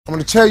I'm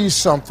going to tell you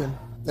something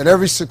that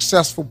every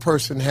successful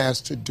person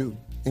has to do,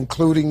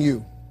 including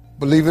you.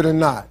 Believe it or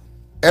not,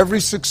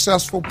 every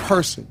successful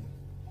person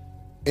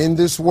in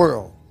this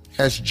world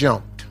has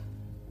jumped.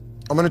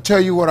 I'm going to tell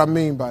you what I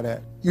mean by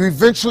that. You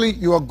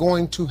are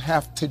going to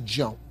have to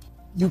jump.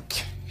 You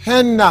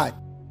cannot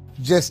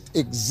just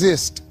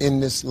exist in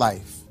this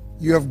life.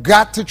 You have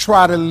got to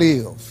try to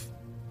live.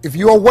 If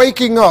you are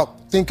waking up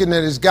thinking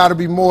that there's got to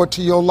be more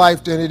to your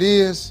life than it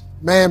is,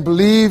 man,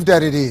 believe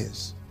that it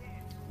is.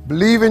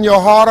 Believe in your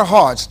heart of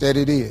hearts that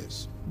it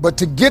is. But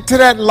to get to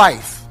that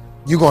life,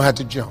 you're going to have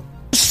to jump.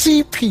 You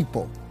see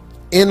people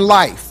in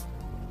life,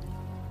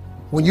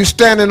 when you're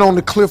standing on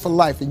the cliff of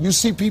life and you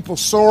see people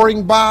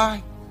soaring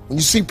by, when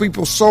you see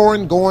people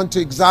soaring, going to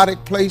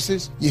exotic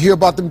places, you hear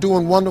about them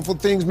doing wonderful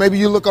things. Maybe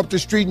you look up the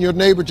street and your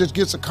neighbor just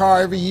gets a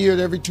car every year,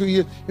 every 2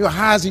 years. You know,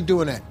 how is he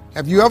doing that?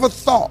 Have you ever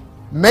thought,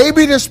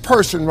 maybe this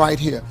person right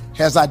here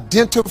has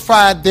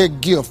identified their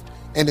gift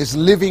and is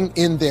living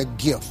in their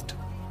gift?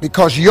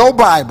 Because your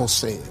Bible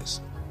says,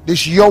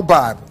 your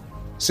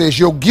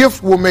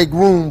gift will make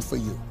room for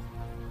you.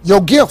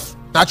 Your gift,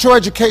 not your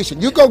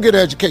education. You go get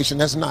an education,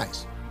 that's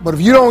nice. But if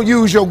you don't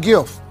use your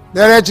gift,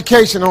 that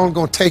education only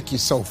gonna take you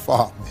so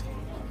far, man.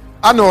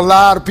 I know a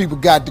lot of people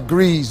got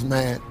degrees,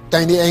 man. They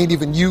ain't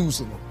even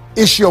using them.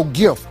 It's your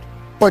gift.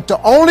 But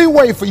the only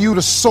way for you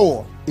to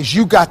soar is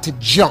you got to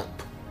jump.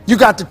 You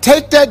got to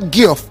take that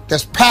gift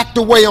that's packed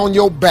away on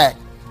your back.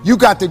 You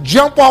got to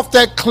jump off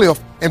that cliff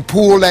and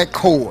pull that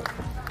cord.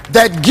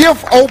 That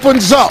gift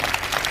opens up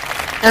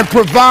and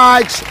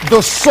provides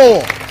the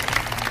soil.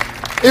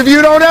 If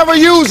you don't ever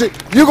use it,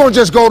 you're going to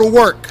just go to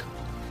work.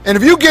 And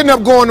if you're getting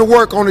up going to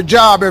work on a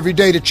job every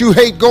day that you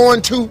hate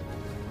going to,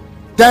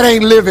 that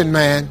ain't living,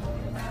 man.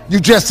 You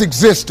just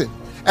existing.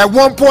 At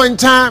one point in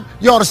time,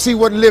 you ought to see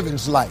what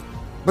living's like.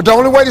 But the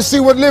only way to see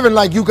what living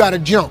like, you got to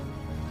jump.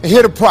 And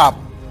here's the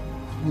problem.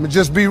 I'm going to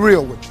just be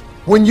real with you.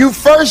 When you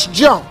first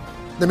jump,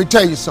 let me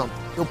tell you something.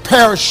 Your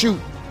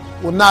parachute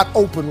will not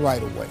open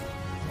right away.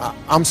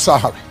 I'm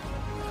sorry.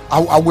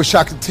 I wish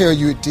I could tell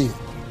you it did,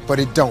 but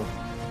it don't.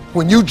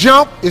 When you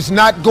jump, it's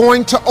not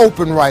going to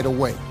open right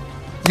away.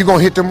 You're going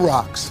to hit them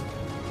rocks.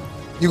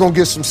 You're going to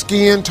get some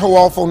skin tore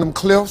off on them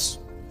cliffs.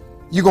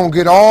 You're going to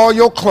get all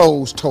your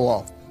clothes tore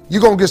off.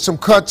 You're going to get some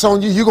cuts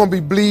on you. You're going to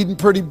be bleeding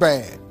pretty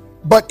bad.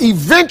 But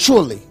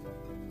eventually,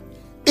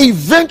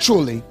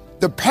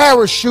 the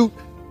parachute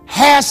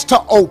has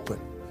to open.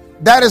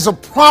 That is a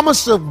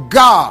promise of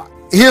God.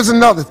 Here's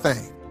another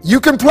thing. You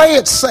can play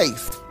it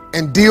safe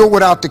and deal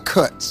without the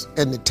cuts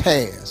and the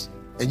tears.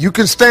 And you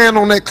can stand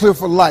on that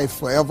cliff of life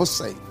forever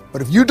safe.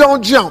 But if you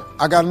don't jump,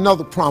 I got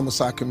another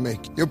promise I can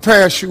make you. Your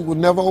parachute will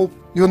never open.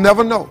 You'll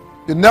never know.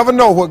 You'll never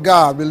know what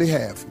God really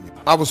has for you.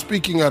 I was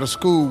speaking at a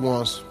school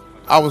once.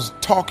 I was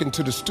talking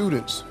to the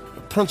students.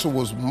 The principal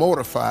was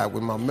mortified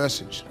with my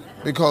message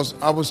because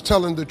I was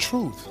telling the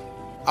truth.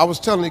 I was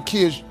telling the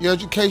kids, your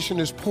education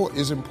is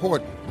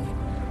important,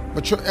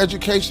 but your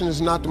education is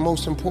not the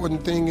most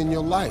important thing in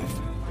your life.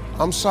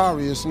 I'm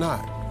sorry, it's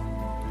not.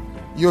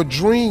 Your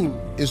dream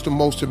is the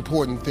most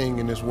important thing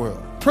in this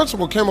world.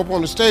 Principal came up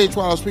on the stage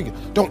while I was speaking.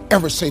 Don't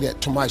ever say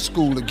that to my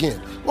school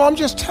again. Well, I'm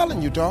just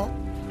telling you, dog.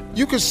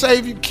 You could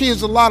save your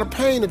kids a lot of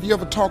pain if you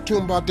ever talk to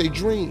them about their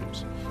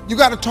dreams. You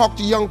got to talk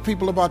to young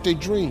people about their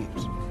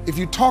dreams. If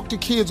you talk to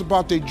kids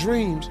about their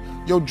dreams,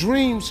 your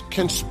dreams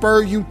can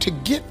spur you to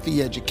get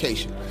the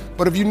education.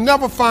 But if you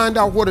never find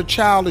out what a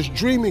child is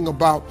dreaming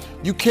about,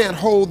 you can't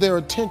hold their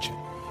attention.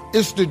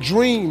 It's the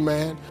dream,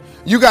 man.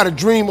 You got to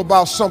dream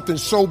about something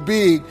so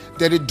big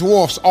that it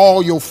dwarfs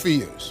all your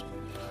fears.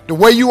 The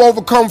way you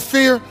overcome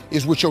fear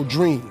is with your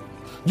dream.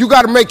 You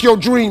got to make your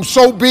dream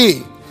so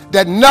big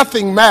that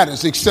nothing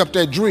matters except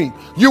that dream.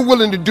 You're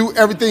willing to do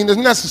everything that's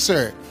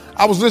necessary.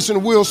 I was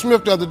listening to Will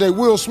Smith the other day.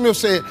 Will Smith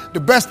said the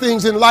best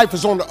things in life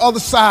is on the other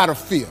side of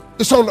fear.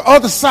 It's on the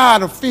other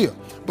side of fear.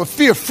 But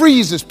fear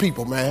freezes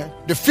people, man.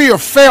 The fear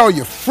of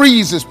failure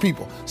freezes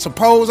people.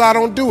 Suppose I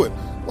don't do it.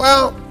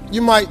 Well,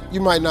 you might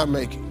not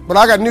make it. But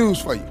I got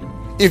news for you.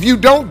 If you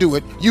don't do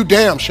it, you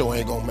damn sure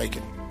ain't gonna make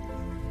it.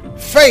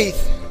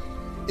 Faith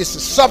is the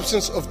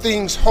substance of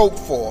things hoped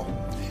for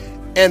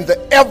and the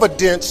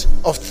evidence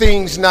of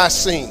things not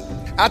seen.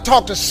 I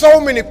talk to so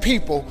many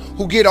people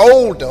who get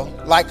older,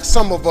 like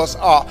some of us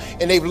are,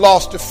 and they've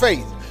lost their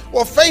faith.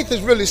 Well, faith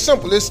is really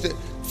simple.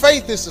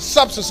 Faith is the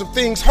substance of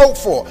things hoped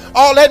for.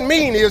 All that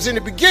means is in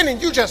the beginning,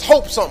 you just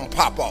hope something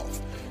pop off.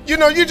 You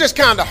know, you just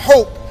kind of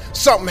hope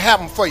something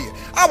happened for you.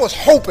 I was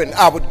hoping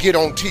I would get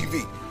on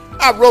TV.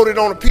 I wrote it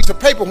on a piece of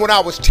paper when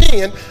I was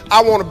 10.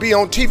 I want to be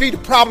on TV. The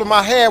problem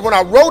I had when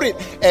I wrote it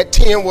at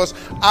 10 was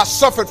I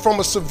suffered from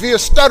a severe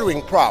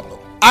stuttering problem.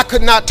 I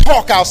could not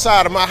talk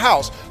outside of my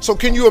house. So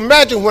can you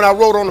imagine when I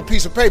wrote on a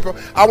piece of paper,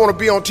 I want to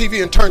be on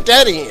TV and turned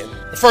that in?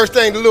 The first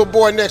thing the little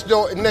boy next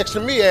to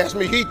me asked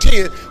me, he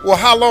 10, well,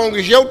 how long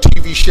is your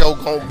TV show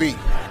going to be?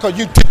 Because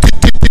you're going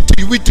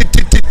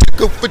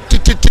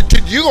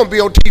to be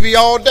on TV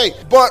all day.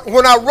 But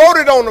when I wrote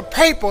it on the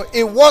paper,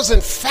 it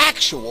wasn't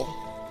factual.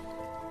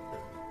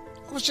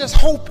 I was just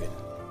hoping.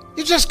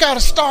 You just got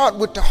to start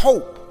with the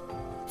hope.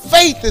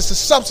 Faith is the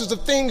substance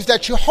of things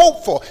that you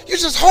hope for. You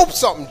just hope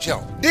something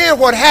jump. Then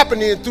what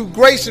happened is through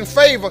grace and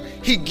favor,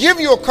 he give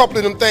you a couple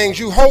of them things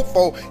you hope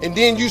for, and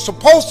then you're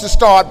supposed to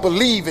start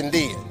believing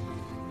then.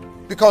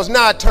 Because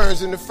now it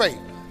turns into faith.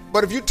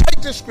 But if you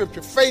take this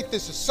scripture, faith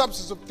is the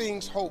substance of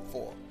things hoped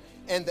for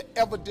and the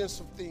evidence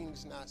of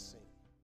things not seen.